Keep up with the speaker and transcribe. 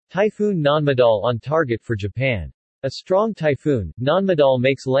Typhoon Nanmadol on target for Japan. A strong typhoon, Nanmadol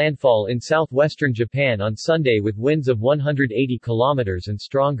makes landfall in southwestern Japan on Sunday with winds of 180 kilometers and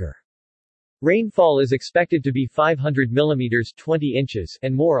stronger. Rainfall is expected to be 500 millimeters 20 inches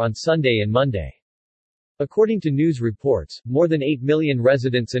and more on Sunday and Monday. According to news reports, more than 8 million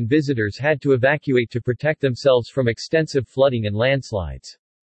residents and visitors had to evacuate to protect themselves from extensive flooding and landslides.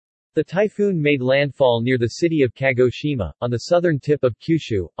 The typhoon made landfall near the city of Kagoshima, on the southern tip of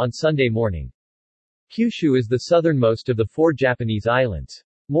Kyushu, on Sunday morning. Kyushu is the southernmost of the 4 Japanese islands.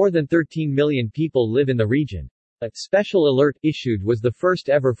 More than 13 million people live in the region. A special alert issued was the first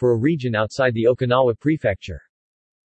ever for a region outside the Okinawa prefecture.